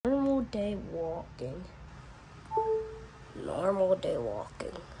day walking. Normal day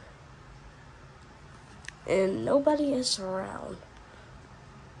walking. And nobody is around.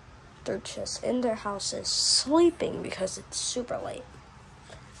 They're just in their houses sleeping because it's super late.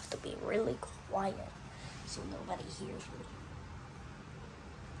 I have to be really quiet so nobody hears me.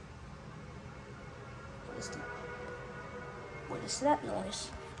 What is that noise?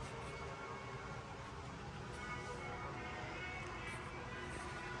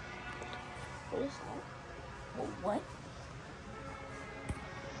 What is that? What?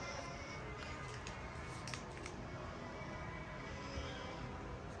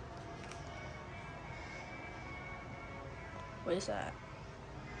 What is that?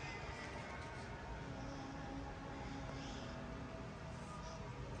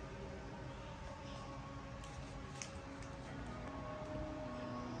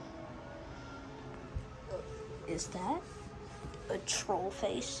 Is that a troll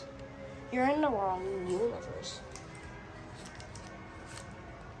face? You're in the wrong universe.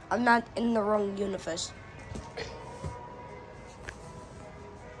 I'm not in the wrong universe.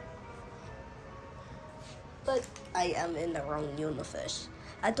 But I am in the wrong universe.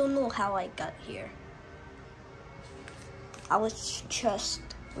 I don't know how I got here. I was just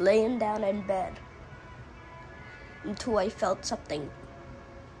laying down in bed until I felt something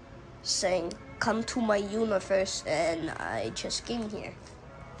saying, "Come to my universe," and I just came here.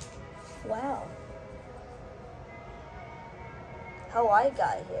 Wow. How I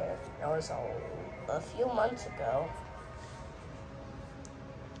got here, that was a few months ago.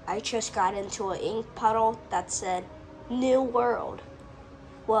 I just got into an ink puddle that said, "New World,"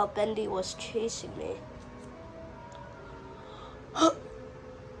 while Bendy was chasing me.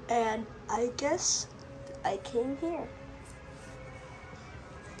 And I guess I came here.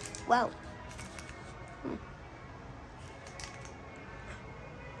 Wow.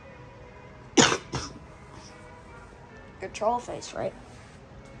 Your troll face, right?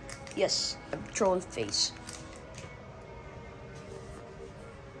 Yes, a troll face.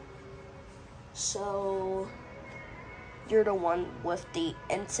 So, you're the one with the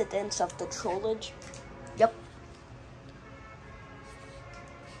incidents of the trollage? Yep.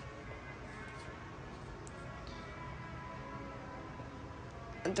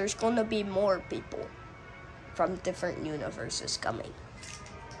 And there's gonna be more people from different universes coming.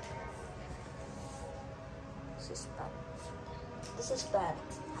 This is bad. This is bad.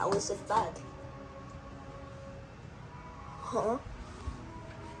 How is it bad? Huh?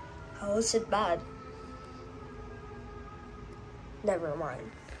 How is it bad? Never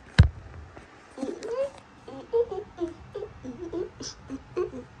mind.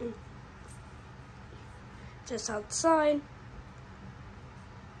 Just outside.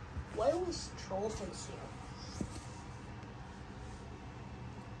 Why was Trollface here?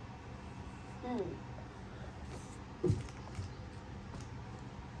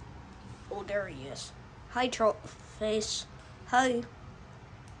 Oh, there he is. Hi, Trollface. Hi.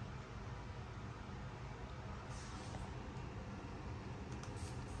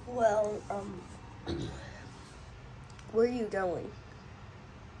 Well, where are you going?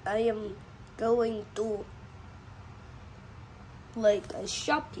 I am going to, like, a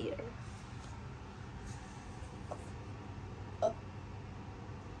shop here.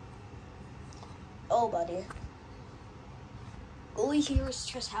 Oh, buddy. All here is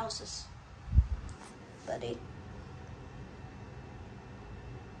just houses, buddy.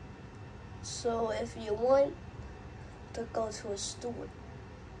 So if you want to go to a store,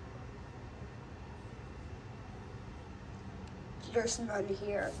 there's none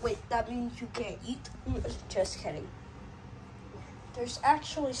here. Wait, that means you can't eat? Just kidding. There's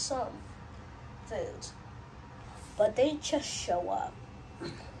actually some foods, but they just show up.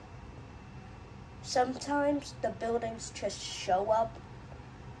 Sometimes the buildings just show up,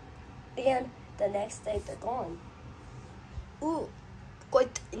 and the next day they're gone. Ooh,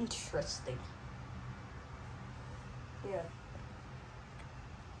 quite interesting. Yeah.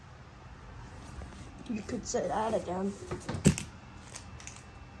 You could say that again.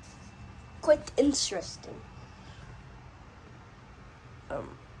 Quite interesting.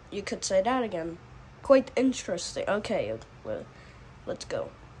 You could say that again. Quite interesting. Okay, well, let's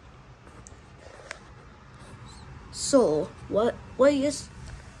go. So, what is...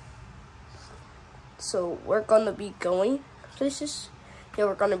 So, we're gonna be going places? Yeah,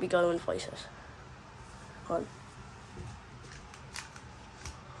 we're gonna be going places. Hold on.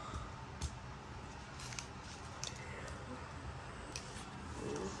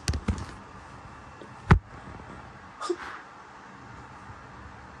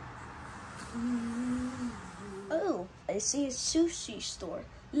 Oh, I see a sushi store.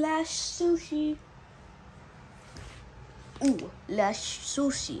 Last sushi. Ooh, last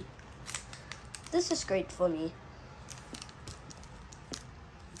sushi. This is great for me.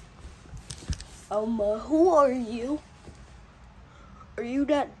 Who are you? Are you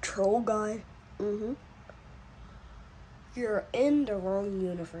that troll guy? Mm-hmm. You're in the wrong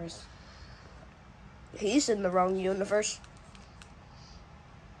universe. He's in the wrong universe.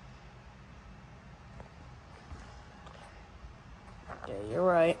 Yeah, you're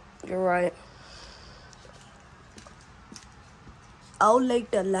right. You're right. I'll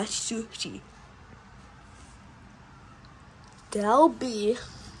like the last sushi. That'll be,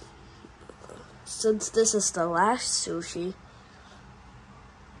 since this is the last sushi,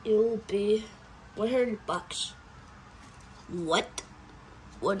 it'll be $100. What?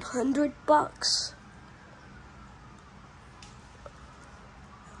 $100?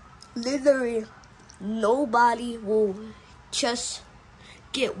 Literally, nobody will just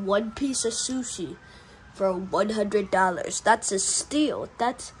get one piece of sushi for $100. That's a steal.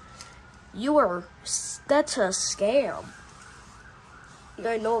 That's a scam.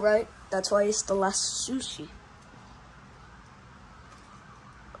 I know, right? That's why it's the last sushi.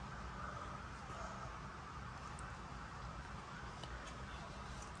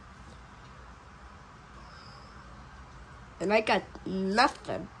 And I got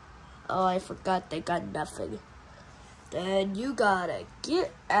nothing. Oh, I forgot they got nothing. Then you gotta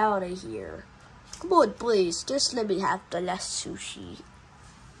get out of here. Come on, please. Just let me have the last sushi.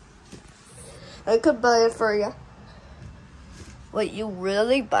 I could buy it for you. Wait, you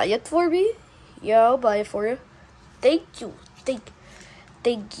really buy it for me? Yeah, I'll buy it for you. Thank you.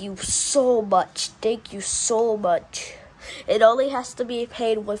 Thank you so much. Thank you so much. It only has to be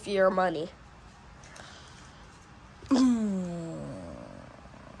paid with your money.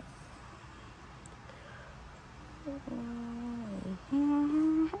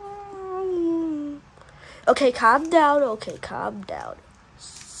 Okay, calm down. Okay, calm down.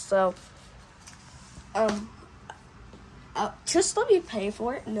 So, just let me pay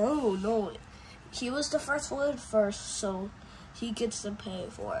for it. No. He was the first one first, so he gets to pay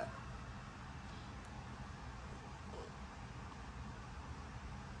for it.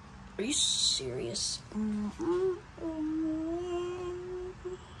 Are you serious?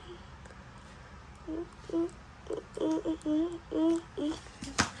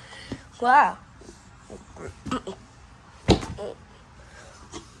 Wow.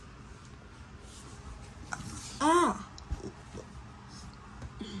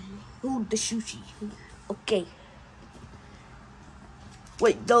 Ooh, the sushi. Okay.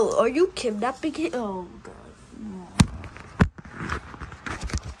 Wait, no, are you kidnapping him? Oh, God.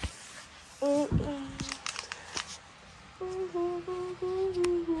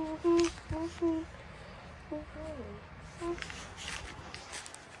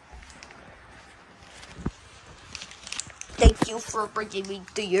 Thank you for bringing me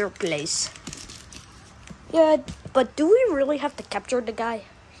to your place. Yeah, but do we really have to capture the guy?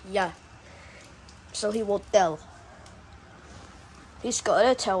 Yeah. So he won't tell. He's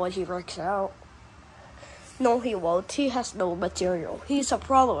gonna tell when he works out. No, he won't. He has no material. He's a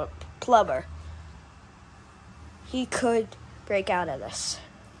plumber. He could break out of this.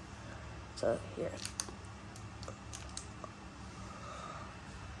 So, here.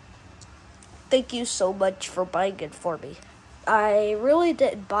 Thank you so much for buying it for me. I really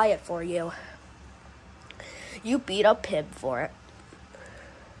didn't buy it for you. You beat up him for it.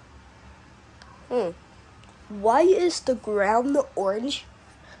 Why is the ground orange?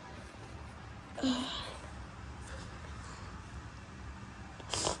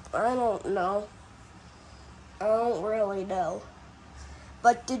 I don't know. I don't really know.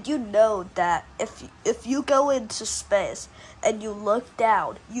 But did you know that if you go into space and you look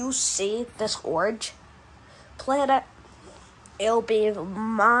down, you see this orange planet? It'll be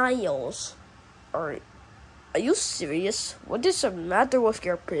miles. Are you serious? What is the matter with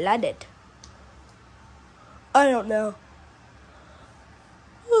your planet? I don't know.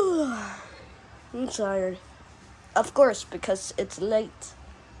 I'm tired. Of course, because it's late.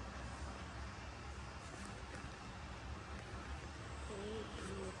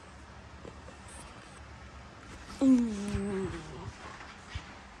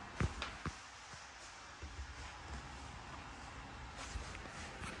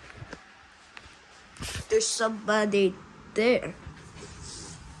 There's somebody there.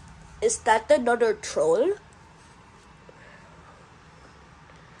 Is that another troll?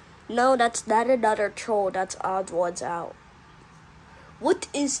 No, that's not another troll. That's odd ones out. What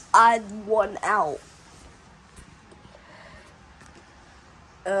is odd one out?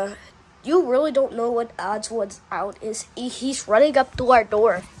 You really don't know what Oswald's out is. He's running up to our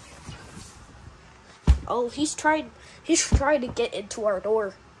door. Oh, he's trying to get into our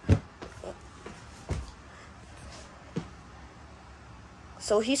door.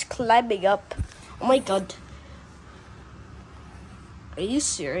 So he's climbing up. Oh my god. Are you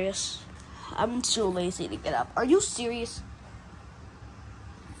serious? I'm so lazy to get up. Are you serious?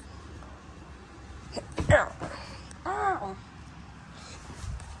 Ow. Ow.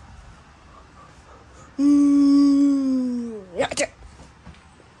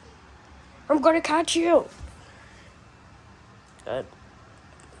 I'm gonna catch you. Good.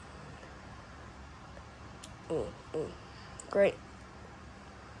 Great.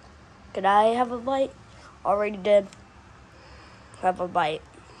 Could I have a bite? Already did. Have a bite.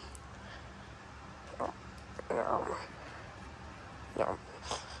 No. No.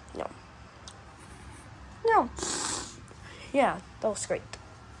 No. No. Yeah, that was great.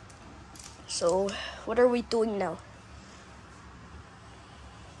 So, what are we doing now?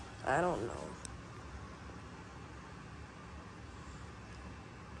 I don't know.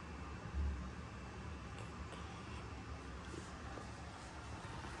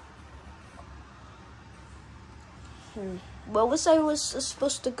 What was I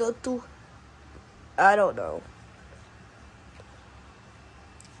supposed to go to? I don't know.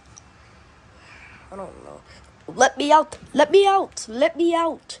 I don't know. Let me out! Let me out! Let me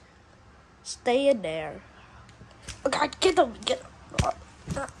out! Stay in there. Okay, get them! Get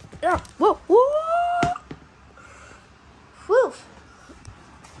them! Whoa! Whoa! Woo!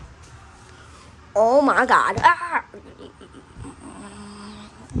 Oh my god! Ah!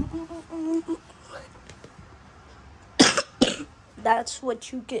 That's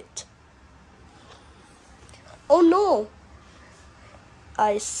what you get. Oh no!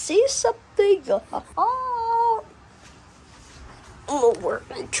 I see something. Oh, we're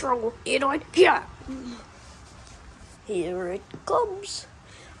in trouble. You know what? Yeah. Here it comes.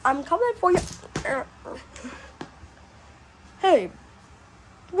 I'm coming for you. Hey,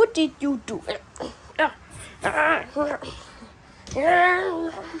 what did you do?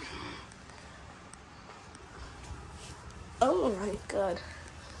 Oh my god.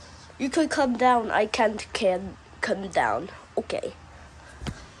 You could come down. I can't come down. Okay.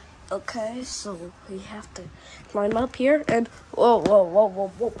 Okay, so we have to climb up here and whoa.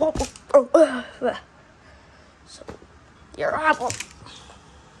 So you're apple.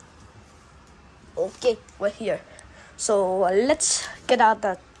 Okay, we're here. So let's get out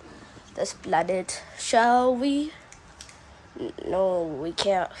of this planet, shall we? No, we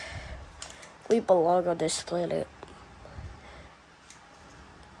can't. We belong on this planet.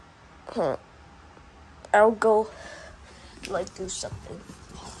 I'll go, like, do something.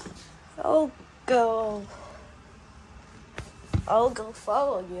 I'll go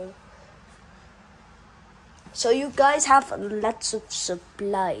follow you. So you guys have lots of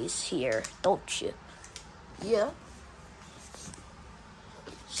supplies here, don't you? Yeah.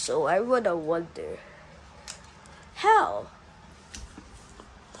 So I wanna wonder, how?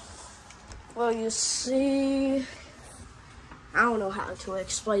 Well, you see, I don't know how to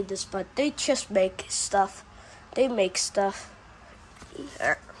explain this, but they just make stuff. They make stuff.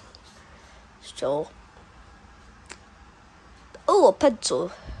 So, oh, a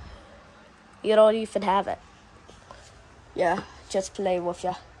pencil. You don't even have it. Yeah, just play with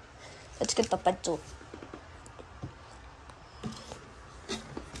ya. Let's get the pencil.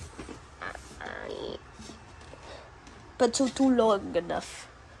 Pencil too long enough.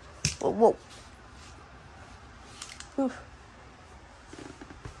 Whoa. Whew.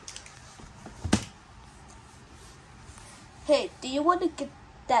 Hey, do you want to get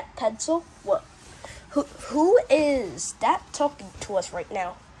that pencil? What? Who is that talking to us right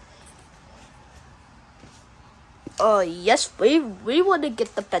now? Yes, we want to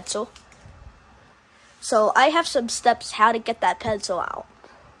get the pencil. So I have some steps how to get that pencil out.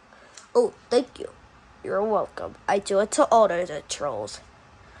 Oh, thank you. You're welcome. I do it to all the trolls.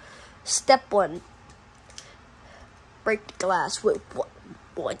 Step 1. Break the glass. Wait,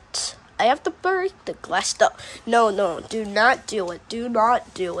 what? I have to break the glass. No, do not do it. Do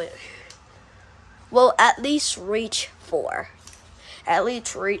not do it. Well, at least reach for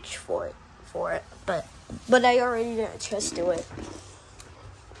it. But I already did. Just do it.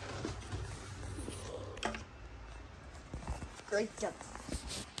 Great job.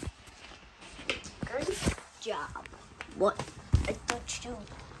 Great job. What?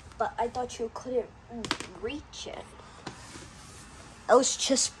 I thought you couldn't reach it. I was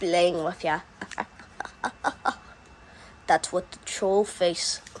just playing with ya. That's what the troll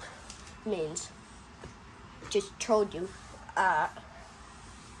face means. Just trolled you.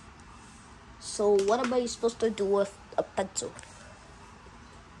 So what am I supposed to do with a pencil?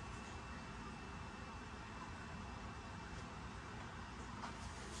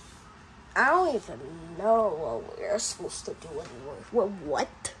 I don't even know what we're supposed to do anymore.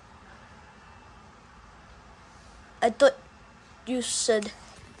 What? I thought you said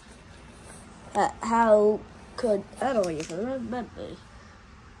how could... I don't even remember.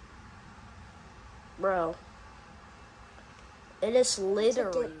 Bro. It is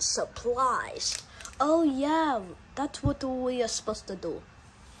literally supplies. Oh yeah, that's what we are supposed to do.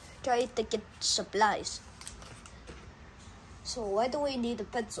 Try to get supplies. So why do we need a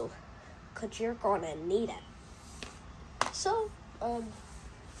pencil? Cause you're gonna need it. So,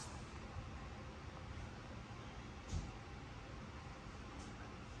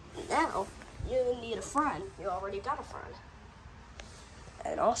 now you need a friend. You already got a friend.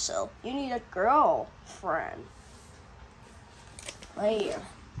 And also, you need a girlfriend. Right here.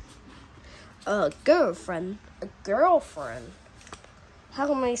 A girlfriend.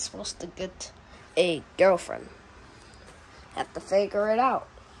 How am I supposed to get a girlfriend? Have to figure it out.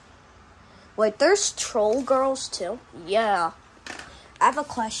 Wait, there's troll girls too? Yeah. I have a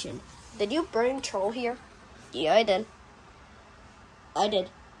question. Did you bring Troll here? Yeah, I did. I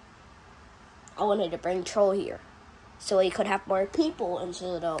wanted to bring Troll here so he could have more people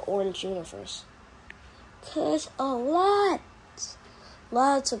into the Orange universe. Cause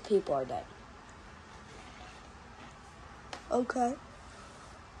lots of people are dead. Okay.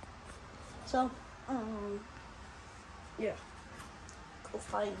 So, yeah. Go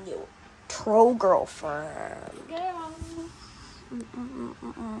find you troll girlfriend. Yeah.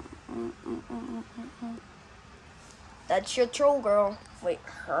 That's your troll girl. Wait,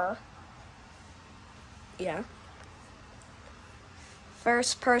 her? Yeah.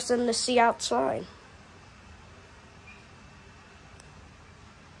 First person to see outside.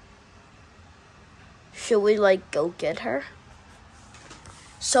 Should we, go get her?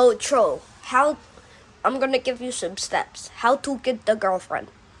 So, Troll, I'm gonna give you some steps. How to get the girlfriend.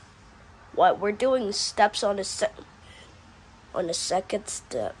 What? We're doing steps on the second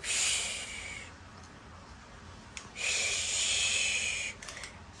step. Shh.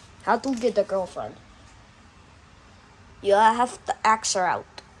 How to get the girlfriend. You have to ask her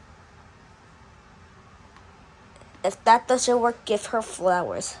out. If that doesn't work, give her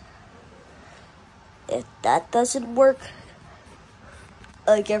flowers. If that doesn't work,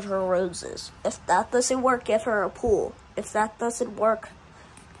 give her roses. If that doesn't work, give her a pool. If that doesn't work,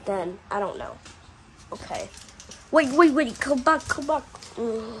 then I don't know. Okay. Wait, come back.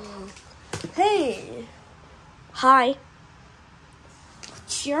 Hey. Hi.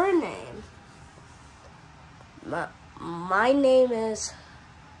 What's your name? My name is...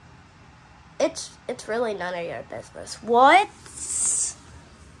 It's really none of your business. What?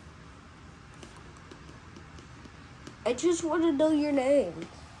 I just want to know your name.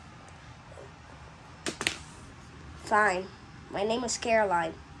 Fine. My name is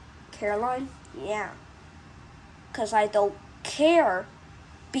Caroline. Caroline? Yeah. 'Cause I don't care.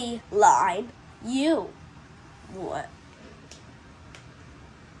 Be line. You. What?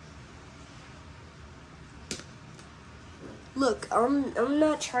 Look, I'm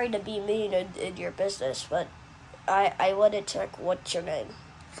not trying to be mean in your business, but I want to check what's your name.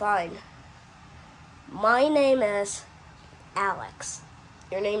 Fine. My name is Alex.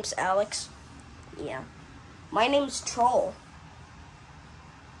 Your name's Alex? Yeah. My name's Troll.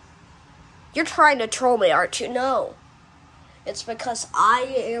 You're trying to troll me, aren't you? No. It's because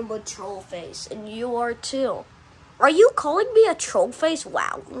I am a troll face, and you are too. Are you calling me a troll face?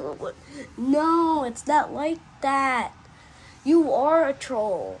 Wow. No, it's not like that. You are a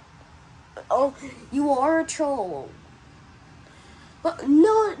troll. Oh, you are a troll. But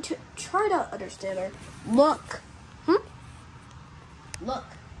no, try to understand her. Look. Look.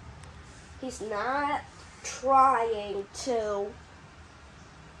 He's not trying to.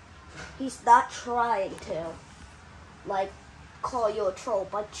 Call you a troll,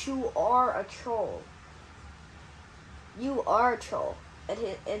 but you are a troll. You are a troll. And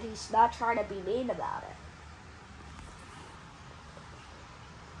he's not trying to be mean about it.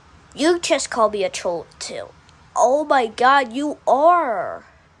 You just call me a troll too. Oh my god, you are.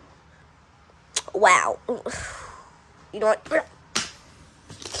 Wow. You know what?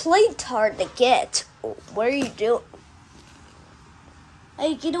 Plate's hard to get. What are you doing?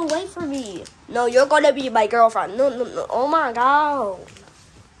 Hey, get away from me. No, you're gonna be my girlfriend. No. Oh my god.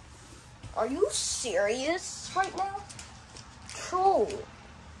 Are you serious right now? Troll.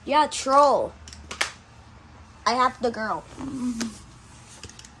 Yeah, troll. I have the girl.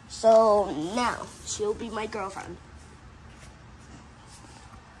 So now she'll be my girlfriend.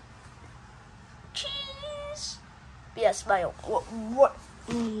 Yes, my what?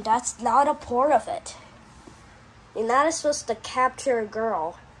 That's not a part of it. You're not supposed to capture a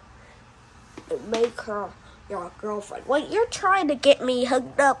girl and make her your girlfriend. Wait, you're trying to get me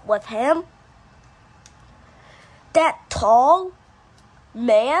hooked up with him? That tall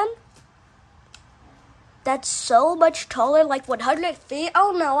man? That's so much taller, like 100 feet?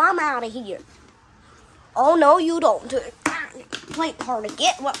 Oh no, I'm out of here. Oh no, you don't do it. Play hard to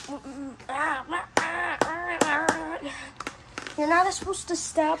get. You're not supposed to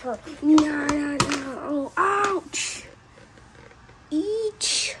stab her. No. Ouch.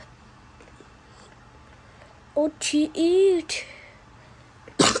 Eat. Ouchie, eat.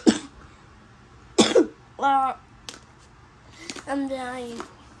 I'm dying.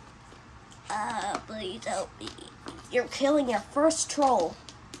 Please help me. You're killing your first troll.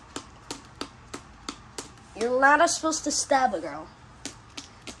 You're not supposed to stab a girl.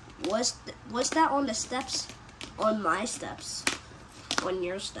 Was that on the steps? On my steps. On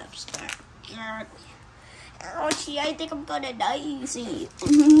your steps. Ouchie, I think I'm gonna die easy.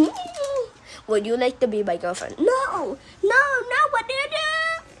 Would you like to be my girlfriend? No, what did you do?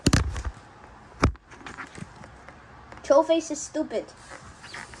 Trollface is stupid.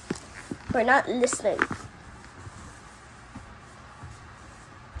 We're not listening.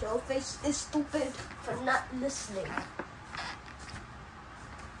 Trollface is stupid for not listening.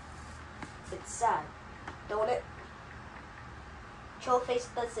 It's sad, don't it? Trollface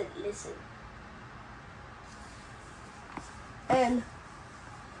doesn't listen. And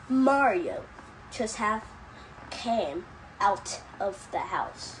Mario just came out of the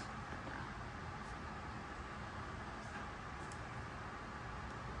house.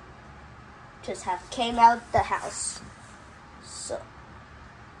 Came out the house. So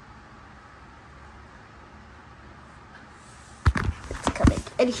it's coming.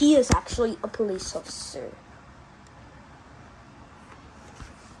 And he is actually a police officer.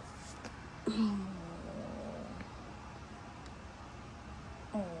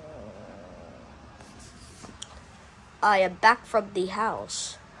 I am back from the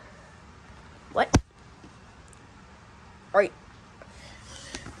house. What?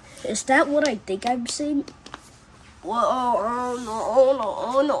 Is that what I think I'm saying? Whoa,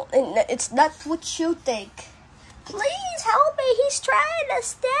 no. It's not what you think. Please help me. He's trying to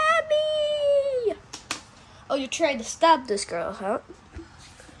stab me. Oh, you're trying to stab this girl, huh?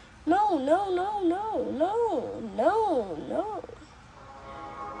 No. No.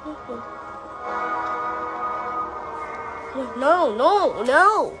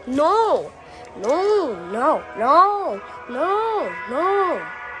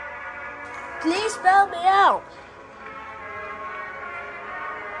 Please bail me out.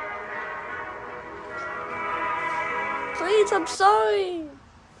 Please, I'm sorry.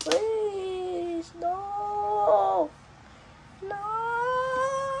 Please, no.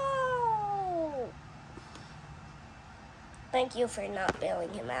 Thank you for not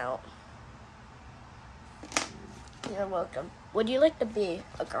bailing him out. You're welcome. Would you like to be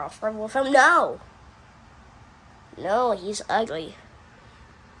a girlfriend with him? No, he's ugly.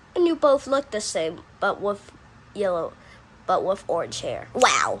 And you both look the same, but with orange hair.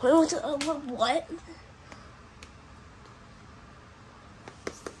 Wow. What?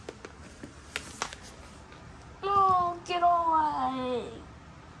 No, get away.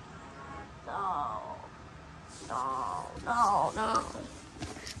 No.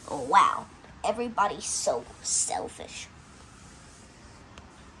 Oh, wow. Everybody's so selfish.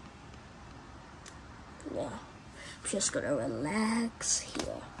 Yeah. I'm just gonna relax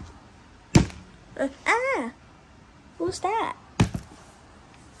here. Who's that?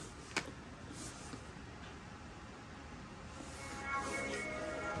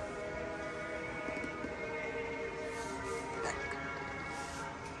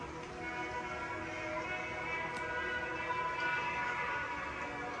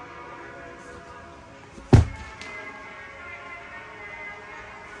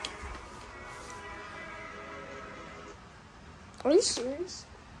 Are you serious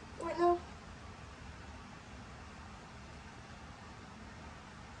right now?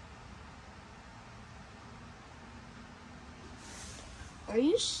 Are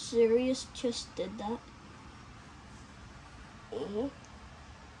you serious? Just did that?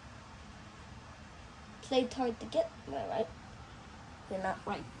 Played hard to get, am I right? You're not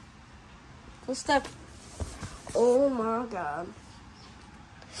right. Go step. Oh my god.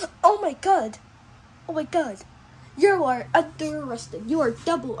 Oh my god. You are under arrested. You are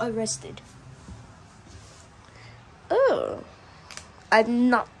double arrested. Oh. I'm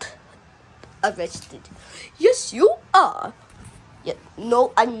not arrested. Yes, you are. Yeah,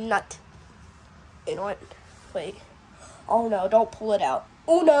 no, I'm not. You know what? Wait. Oh no, don't pull it out.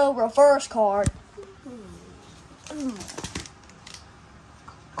 Uno, reverse card.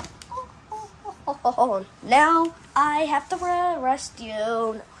 Now I have to arrest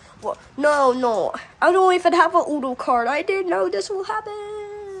you. Well, no. I don't even have an Uno card. I didn't know this will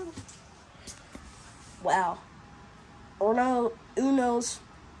happen. Wow. Uno's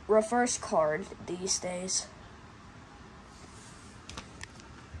reverse card these days.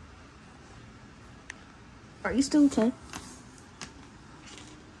 Are you still okay?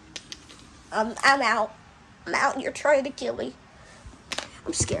 I'm out. I'm out. You're trying to kill me.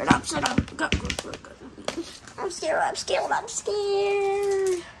 I'm scared. I'm scared.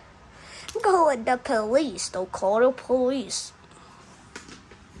 I'm calling the police. Don't call the police.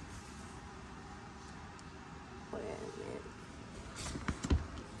 Wait a minute.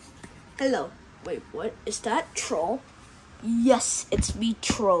 Hello. Wait, what? Is that Troll? Yes, it's me,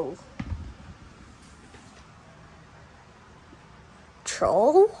 Troll.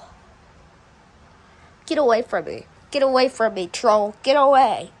 Troll? Get away from me. Get away from me, Troll. Get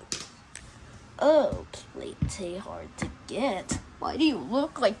away. Oh, pretty hard to get. Why do you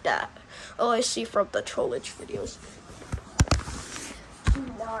look like that? Oh, I see from the Trollage videos. Do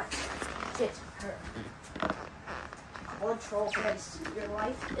not get hurt. One troll face. Your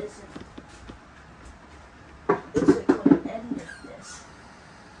life isn't going to end with this.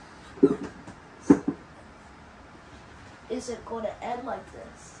 Isn't going to end like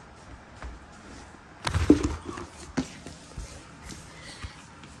this.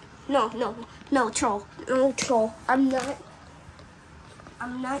 No, Troll. No, Troll. I'm not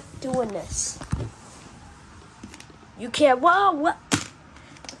doing this. You can't. Whoa, what?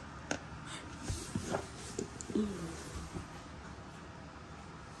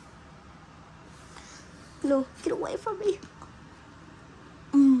 No, get away from me.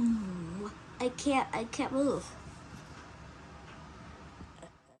 I can't move.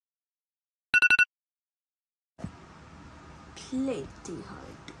 Plenty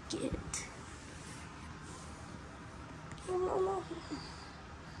hard to get. No.